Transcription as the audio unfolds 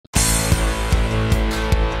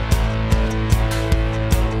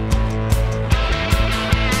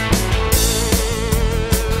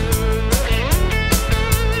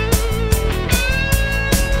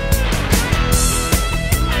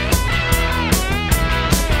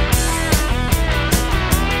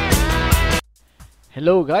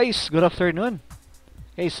Hello guys, good afternoon.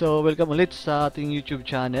 Okay, so welcome ulit sa ating YouTube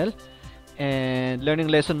channel. And learning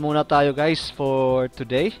lesson muna tayo guys for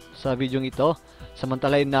today sa video ito.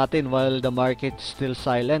 Samantalahin natin while the market is still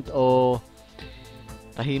silent o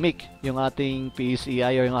tahimik yung ating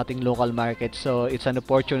PSEI or yung ating local market. So it's an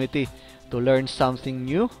opportunity to learn something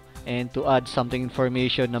new and to add something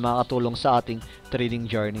information na makatulong sa ating trading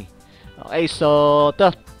journey. Okay, so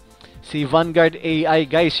si Vanguard AI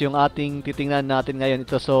guys yung ating titingnan natin ngayon.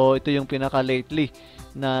 Ito yung pinaka lately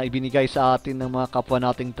na ibinigay sa atin ng mga kapwa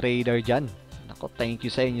nating trader dyan. Nako, thank you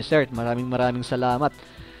sa inyo sir. Maraming salamat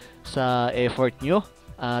sa effort nyo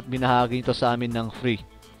at binahagi ito sa amin ng free.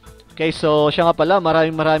 Okay, so siya nga pala,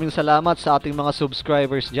 maraming salamat sa ating mga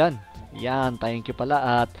subscribers dyan. Yan, thank you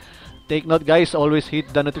pala. At take note guys, always hit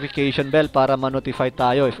the notification bell para ma-notify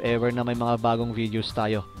tayo if ever na may mga bagong videos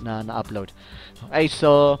tayo na na-upload. Okay,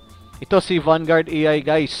 so ito si Vanguard AI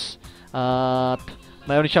guys. At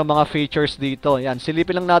mayroon siyang mga features dito. Yan,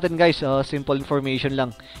 silipin lang natin guys. Simple information lang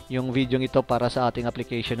yung video ito para sa ating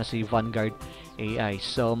application na si Vanguard AI.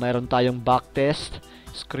 So mayroon tayong backtest,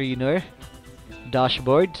 screener,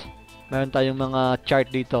 dashboard. Mayroon tayong mga chart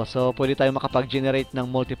dito. So pwede tayong makapag-generate ng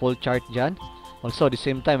multiple chart dyan. Also, at the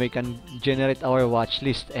same time, we can generate our watch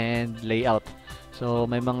list and layout. So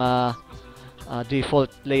may mga default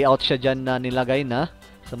layout siya dyan na nilagay na.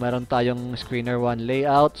 So meron tayong screener 1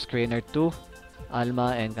 layout, screener 2,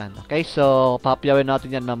 Alma, and Can. Okay, so papayawin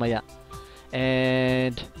natin yan mamaya.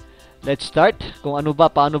 And let's start kung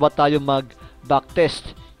paano ba tayo mag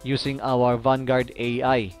backtest using our Vanguard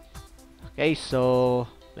AI. Okay, so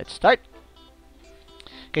let's start.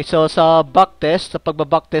 Okay, so sa backtest, sa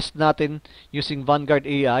pagba-backtest natin using Vanguard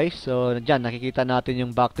AI, so dyan nakikita natin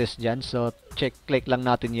yung backtest dyan. So click lang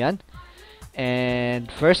natin yan. And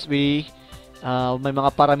first may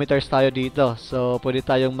mga parameters tayo dito. So, pwede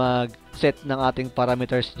tayong mag-set ng ating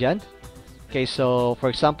parameters dyan. Okay, so,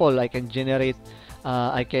 for example, I can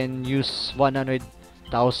use 100,000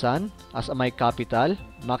 as my capital.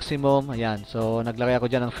 Maximum, ayan. So, naglagay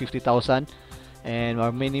ako dyan ng 50,000. And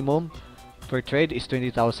our minimum per trade is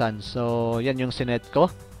 20,000. So, yan yung sinet ko.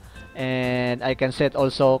 And I can set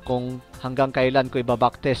also kung hanggang kailan ko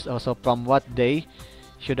iba-backtest. Also, from what day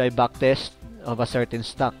should I backtest of a certain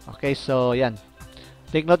stock. Okay, so yan.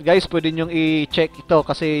 Take note guys, pwede nyo i-check ito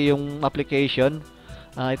kasi yung application,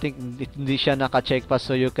 I think hindi siya naka-check pa,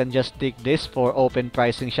 so you can just take this for open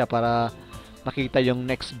pricing siya para makita yung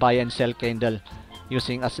next buy and sell candle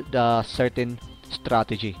using the certain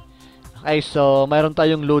strategy. Okay, so mayroon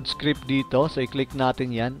tayong load script dito, so i-click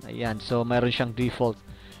natin yan. Ayan, so mayroon siyang default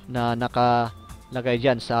na nakalagay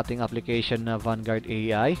dyan sa ating application na Vanguard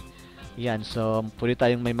AI. Yan, so pwede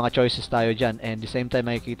tayong may mga choices tayo dyan, and the same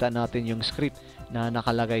time makikita natin yung script na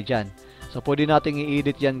nakalagay dyan. So pwede nating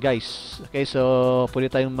i-edit yan guys. Okay, so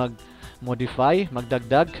pwede tayong mag-modify,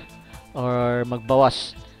 magdagdag or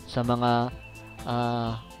magbawas sa mga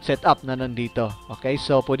setup na nandito. Okay,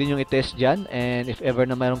 so pwede nyo i-test dyan, and if ever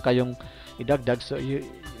na mayroon kayong idagdag, so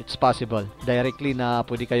it's possible directly na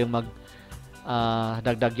pwede kayong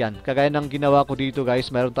dagdag yan. Kagaya ng ginawa ko dito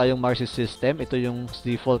guys, meron tayong margin system. Ito yung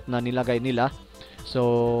default na nilagay nila.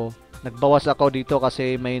 So nagbawas ako dito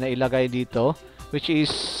kasi may nailagay dito which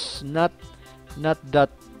is not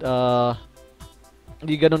that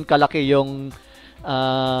hindi ganun kalaki yung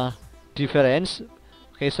difference.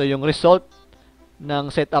 Okay, so yung result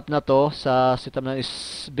ng setup na to sa setup na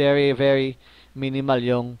is very minimal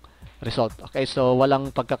yung result. Okay, so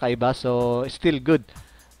walang pagkakaiba, so still good.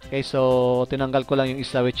 Okay, so tinanggal ko lang yung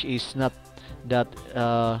isa which is not that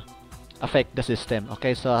affect the system.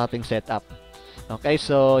 Okay, so ating setup. Okay,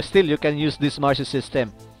 so still you can use this margin system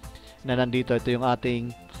na nandito. Ito yung ating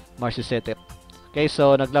margin setup. Okay,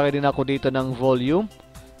 so naglagay din ako dito ng volume.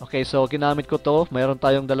 Okay, so ginamit ko to. Mayroon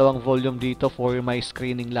tayong dalawang volume dito for my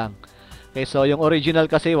screening lang. Okay, so yung original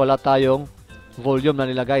kasi wala tayong volume na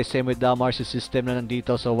nilagay, same with the margin system na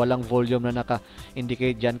nandito, so walang volume na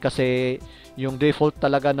naka-indicate dyan kasi yung default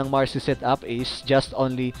talaga ng margin setup is just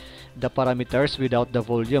only the parameters without the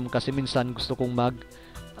volume. Kasi minsan gusto kong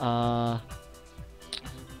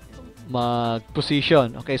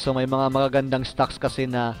mag-position. Okay, so may mga magagandang stocks kasi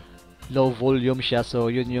na low volume siya, so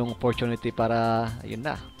yun yung opportunity para yun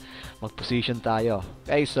na, mag-position tayo.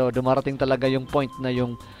 Okay, so dumarating talaga yung point na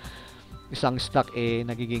yung isang stock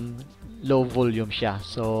nagiging low volume siya.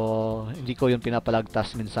 So hindi ko yun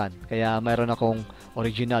pinapalagtas minsan. Kaya mayroon akong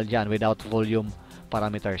original dyan without volume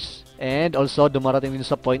parameters. And also dumarating din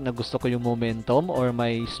sa point na gusto ko yung momentum or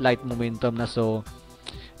may slight momentum na, so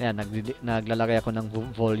ayan, naglalagay ako ng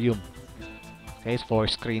volume. Okay, for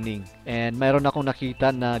screening. And mayroon akong nakita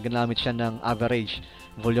na ginamit siya ng average,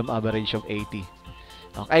 volume average of 80.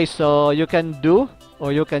 Okay, so you can do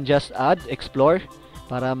or you can just add, explore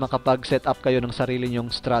para makapag-set up kayo ng sarili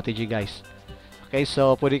nyong strategy, guys. Okay,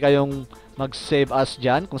 so pwede kayong mag-save as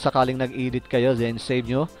dyan. Kung sakaling nag-edit kayo, then save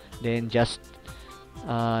nyo. Then just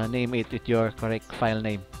name it with your correct file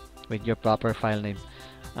name, with your proper file name.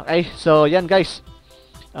 Okay, so yan guys.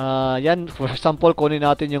 Yan, for example, kunin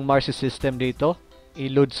natin yung Marcy system dito.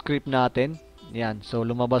 I-load script natin. Yan, so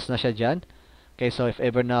lumabas na siya dyan. Okay, so if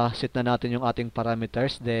ever na set na natin yung ating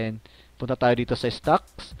parameters, then punta tayo dito sa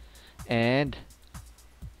stocks. And,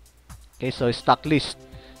 okay, so stock list.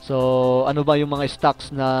 So, ano ba yung mga stocks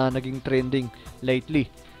na naging trending lately?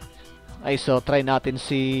 Okay, so try natin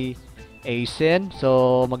si ASIN.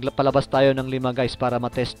 So, magpalabas tayo ng 5 guys para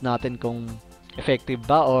matest natin kung effective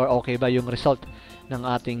ba or okay ba yung result ng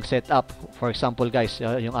ating setup. For example guys,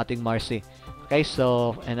 yung ating Marcy. Okay,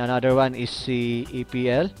 so, and another one is si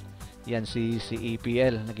EPL. Yan, si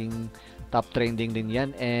EPL. Naging top trending din yan.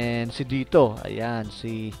 And si Dito. Ayan,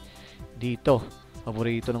 si Dito.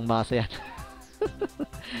 Paborito ng masa yan.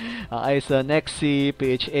 Okay, so next si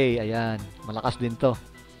PHA. Ayan, malakas din to.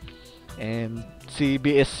 And si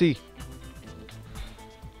BSC.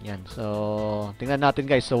 Yan, so tingnan natin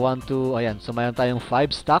guys. So 1, 2, ayan. So mayroon tayong 5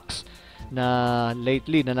 stocks na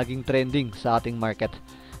lately na naging trending sa ating market.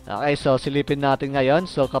 Okay, so silipin natin ngayon.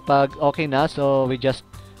 So kapag okay na, so we just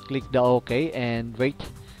click the OK and wait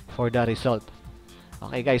for the result.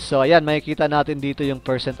 Okay guys, so ayan, makikita natin dito yung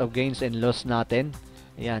percent of gains and loss natin.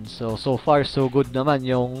 Ayan, so far so good naman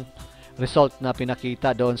yung result na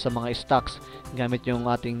pinakita doon sa mga stocks gamit yung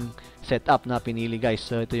ating setup na pinili guys.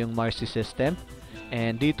 So ito yung Marcy system.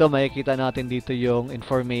 And dito makikita natin dito yung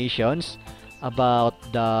informations about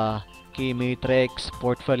the key metrics,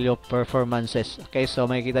 portfolio performances. Okay, so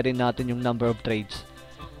makikita din natin yung number of trades.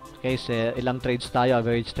 Okay, so ilang trades tayo,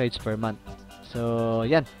 average trades per month. So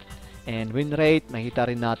yan. And win rate,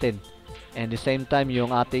 makikita rin natin. And the same time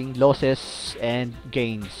yung ating losses and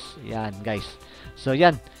gains. Yan guys. So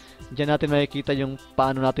yan. Diyan natin makikita yung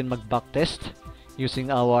paano natin mag-backtest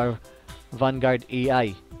using our Vanguard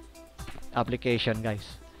AI application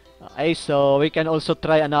guys. Okay, so we can also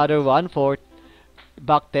try another one for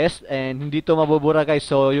backtest and hindi to mabubura guys.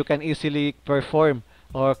 So you can easily perform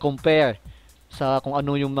or compare sa kung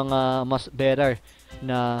ano yung mga mas better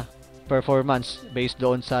na performance based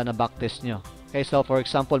doon sa na-backtest nyo. Okay, so for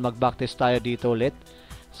example, mag-backtest tayo dito ulit.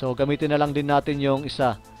 So gamitin na lang din natin yung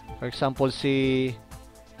isa. For example, si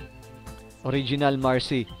original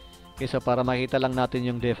Marcy. Okay, so para makita lang natin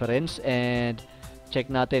yung difference and check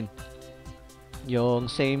natin yung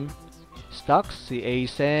same stocks, si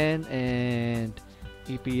ASEN and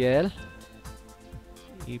EPL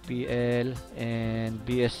and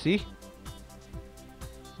BSC,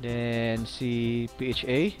 then si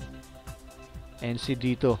PHA and si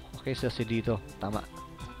Dito. Okay, so si Dito, tama.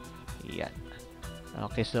 Yan.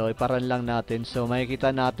 Okay, so iparan lang natin. So makikita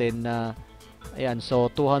natin na ayan, so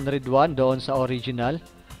 201 doon sa original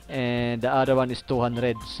and the other one is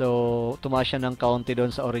 200. So tumaas siya ng kaunti doon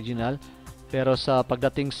sa original. Pero sa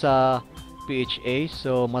pagdating sa PHA,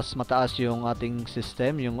 so mas mataas yung ating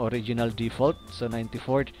system, yung original default, so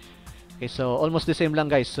 94. Okay, so almost the same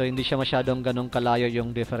lang guys. So hindi siya masyadong ganong kalayo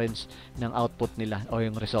yung difference ng output nila o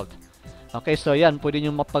yung result. Okay, so yan, pwede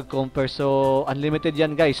nyo mapag-compare. So unlimited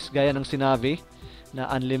yan guys, gaya ng sinabi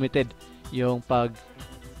na unlimited yung pag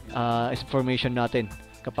information natin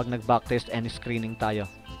kapag nag-backtest and screening tayo.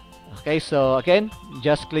 Okay, so again,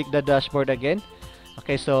 just click the dashboard again.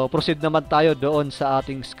 Okay, so proceed naman tayo doon sa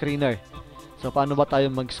ating screener. So paano ba tayo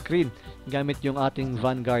mag-screen? Gamit yung ating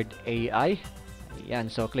Vanguard AI. Ayan,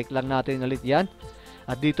 so click lang natin ulit yan.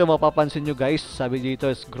 At dito mapapansin nyo guys, sabi dito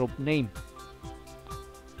is group name.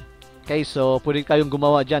 Okay, so pwede kayong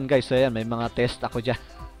gumawa dyan guys. So ayan, may mga test ako dyan.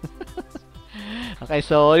 Okay,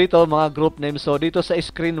 so dito mga group name. So dito sa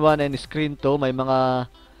screen 1 and screen 2, may mga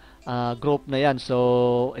group na yan.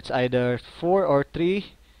 So it's either 4 or 3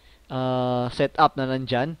 setup na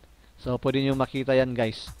nandyan. So pwede nyo makita yan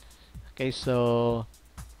guys. Okay, so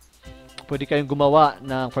pwede kayong gumawa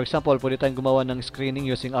ng, for example, pwede tayong gumawa ng screening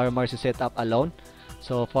using our Marcy setup alone.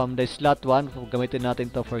 So from the slot 1, gamitin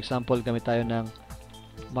natin to. For example, gamit tayo ng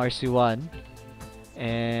Marcy 1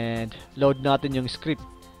 and load natin yung script.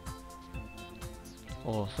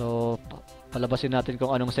 So palabasin natin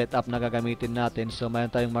kung anong setup na gagamitin natin. So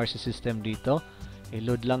mayroon tayong Marcy system dito.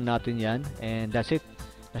 I-load lang natin yan and that's it.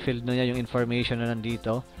 Na-fill na niya yung information na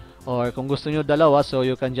nandito. Or kung gusto nyo dalawa, so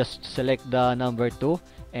you can just select the number 2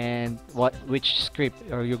 and which script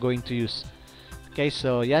are you going to use. Okay,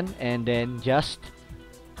 so yan, and then just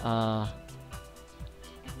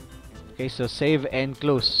okay, so save and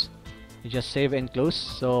close. You just save and close.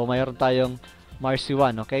 So mayroon tayong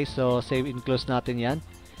Marcy1. Okay, so save and close natin yan.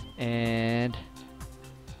 And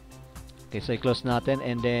okay, so i-close natin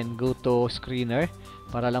and then go to screener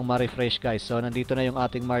para lang ma-refresh guys. So nandito na yung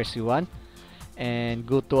ating Marcy1 and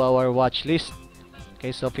go to our watch list. Okay,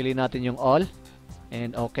 so piliin natin yung all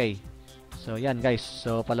and okay. So yan guys,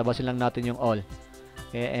 so palabasin lang natin yung all.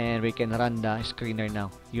 Okay, and we can run the screener now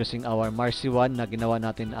using our Marcy1 na ginawa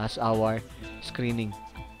natin as our screener.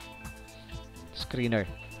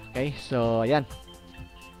 Okay, so ayan.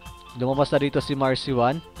 Lumabas na dito si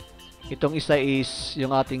Marcy1. Itong isa is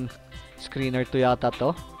yung ating screener to yata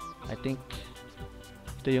to. I think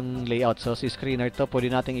ito yung layout. So si screener to,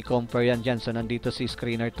 pwede nating i-compare yan dyan. So nandito si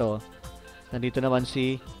screener to. Nandito naman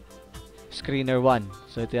si screener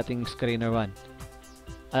 1. So ito yung screener 1.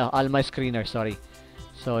 All my screener, sorry.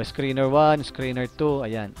 So screener 1, screener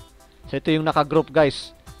 2, ayan. So ito yung naka-group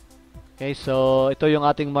guys. Okay, so ito yung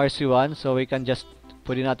ating Marcy1. So we can just,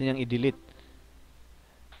 pwede natin yung i-delete.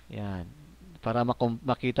 Yan. Para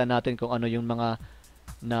makita natin kung ano yung mga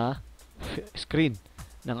na screen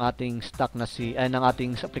ng ating stock na ng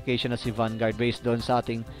ating application na si Vanguard based doon sa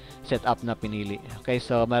ating setup na pinili. Okay,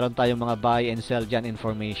 so meron tayong mga buy and sell dyan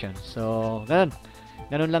information. So, ganun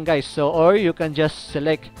lang guys. So, or you can just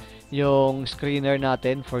select yung screener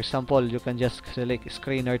natin. For example, you can just select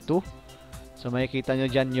screener 2. So, makikita nyo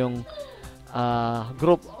dyan yung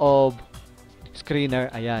group of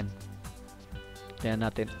screener. Ayan. Ayan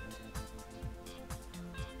natin.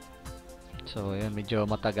 So, ayan, medyo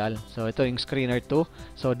matagal. So, ito yung screener 2.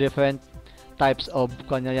 So, different types of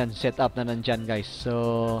setup na nandyan, guys.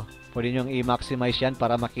 So, pwede nyo i-maximize yan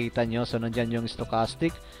para makita nyo. So, nandyan yung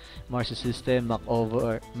stochastic, Marcy system,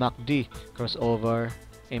 MACD, crossover,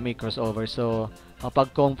 MA crossover. So,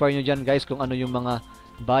 mapag-compare nyo dyan, guys, kung ano yung mga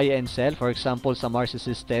buy and sell. For example, sa Marcy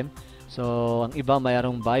system. So, ang iba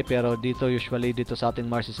mayroong buy, pero dito, usually, dito sa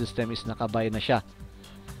ating Marcy system is naka-buy na siya.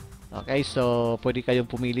 Okay, so, pwede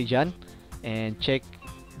kayong pumili dyan and check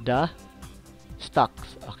the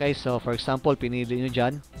stocks. Okay, so for example, pinili nyo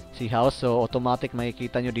dyan si house, so automatic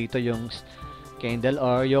makikita nyo dito yung candle,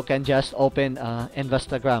 or you can just open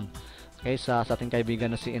Instagram. Okay, sa ating kaibigan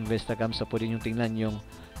na si Instagram, so pwede nyo tingnan yung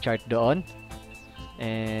chart doon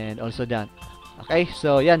and also dyan. Okay,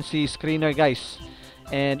 so yan si screener guys.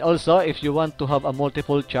 And also, if you want to have a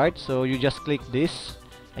multiple chart, so you just click this.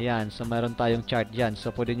 Ayan, so mayroon tayong chart dyan, so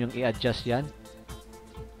pwede nyo i-adjust yan.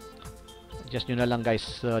 Adjust nyo na lang guys.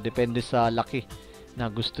 So, depende sa laki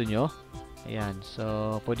na gusto nyo. Ayan.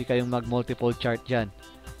 So, pwede kayong mag-multiple chart dyan.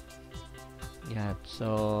 Ayan.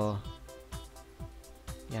 So,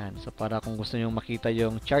 ayan. So, para kung gusto nyo makita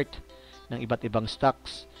yung chart ng iba't ibang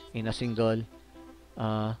stocks in a single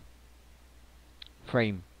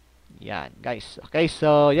frame. Ayan, guys. Okay.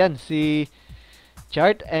 So, ayan. Si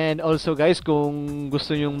chart. And also guys, kung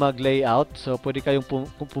gusto nyong mag-layout, so pwede kayong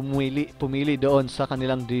pumili doon sa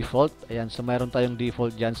kanilang default. Ayan, so mayroon tayong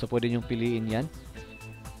default dyan, so pwede nyong piliin yan.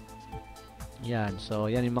 Yan, so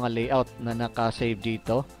yan yung mga layout na naka-save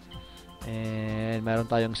dito. And mayroon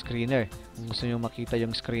tayong screener. Kung gusto nyong makita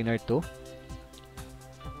yung screener 2.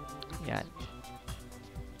 Yan.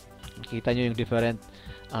 Makita nyo yung different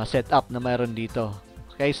setup na mayroon dito.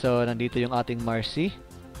 Okay, so nandito yung ating Marcy.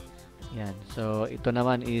 Yan. So, ito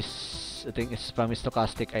naman is, I think it's from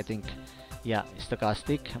stochastic, I think. Yeah,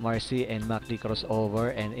 stochastic, Marcy, and MACD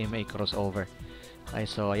crossover, and MA crossover. Okay,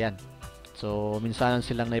 so, ayan. So, minsan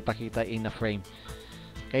silang naipakita in a frame.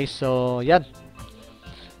 Okay, so, yan.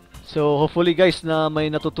 So, hopefully guys na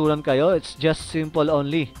may natutunan kayo. It's just simple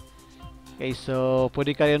only. Okay, so,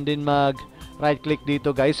 pwede kayo din mag right click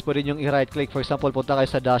dito guys. Pwede nyo i-right click. For example, punta kayo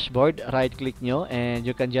sa dashboard, right click nyo, and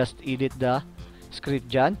you can just edit the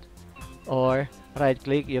script dyan. Or right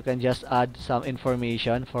click, you can just add some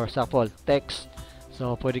information. For example, text.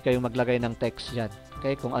 So, pwede kayong maglagay ng text dyan.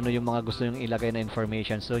 Okay, kung ano yung mga gusto yung ilagay na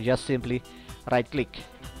information. So, just simply right click.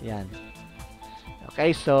 Yan.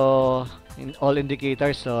 Okay, so, in all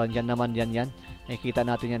indicators, so, yan naman yan. Nakikita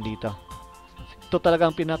natin yan dito. Ito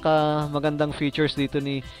talagang pinaka magandang features dito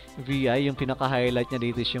ni VI. Yung pinaka highlight niya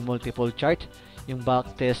dito is yung multiple chart, yung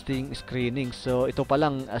backtesting, screening. So, ito pa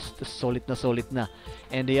lang as solid na.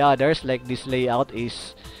 And the others, like this layout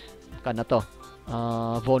is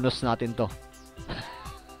bonus natin to.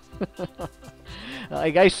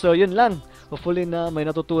 Okay guys, so yun lang. Hopefully na may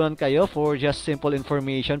natutunan kayo for just simple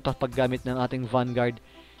information paggamit ng ating Vanguard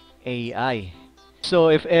AI.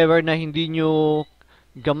 So, if ever na hindi nyo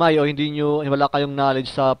gamay o wala kayong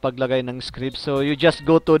knowledge sa paglagay ng script, so you just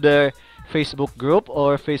go to their Facebook group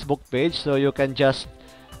or Facebook page, so you can just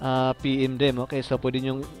PM them. Okay, so pwede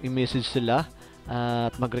nyo i-message sila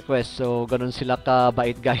at mag-request. So ganun sila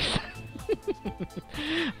kabait guys.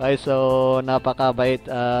 Okay, so napakabait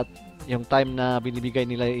at yung time na binibigay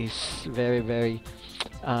nila is very very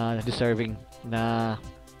deserving na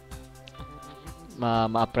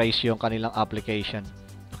ma-appraise yung kanilang application.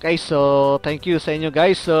 Okay, so thank you sa inyo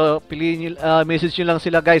guys. So piliin nyo, message nyo lang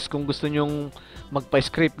sila guys kung gusto nyong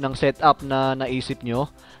magpa-script ng setup na naisip nyo.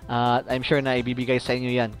 I'm sure na ibibigay sa inyo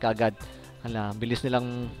yan kaagad. Bilis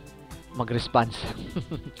nilang mag-response.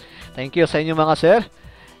 Thank you sa inyo mga sir.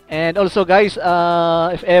 And also guys,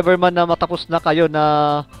 if ever man na matapos na kayo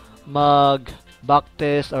na mag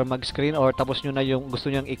backtest or mag-screen or tapos nyo na yung gusto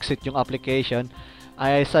nyo exit yung application,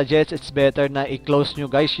 I suggest it's better na i-close nyo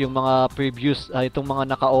guys yung mga previews, itong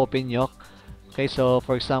mga naka-open nyo. Okay, so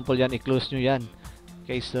for example yan, i-close nyo yan.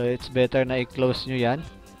 Okay, so it's better na i-close nyo yan.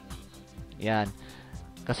 Yan.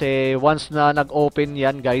 Kasi once na nag-open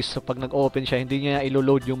yan guys, so pag nag-open siya, hindi niya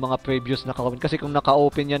ilo-load yung mga previews naka-open. Kasi kung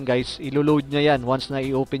naka-open yan guys, ilo-load niya yan. Once na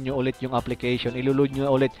i-open nyo ulit yung application, ilo-load nyo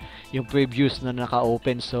ulit yung previews na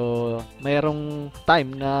naka-open. So, mayroong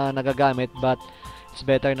time na nagagamit, but it's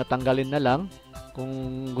better na tanggalin na lang kung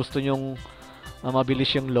gusto nyong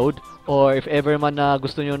mabilis yung load. Or if ever man na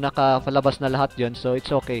gusto nyo nakapalabas na lahat yon, so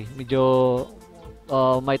it's okay. Medyo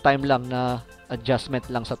may time lang na adjustment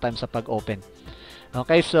lang sa time sa pag-open.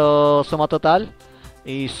 Okay, so suma total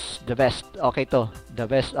is the best. Okay to, the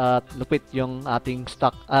best at lupit yung ating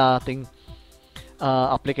stock, ating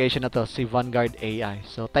application na to, si Vanguard AI.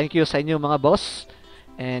 So thank you sa inyo mga boss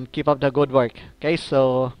and keep up the good work. Okay,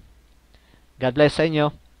 so God bless sa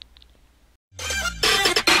inyo.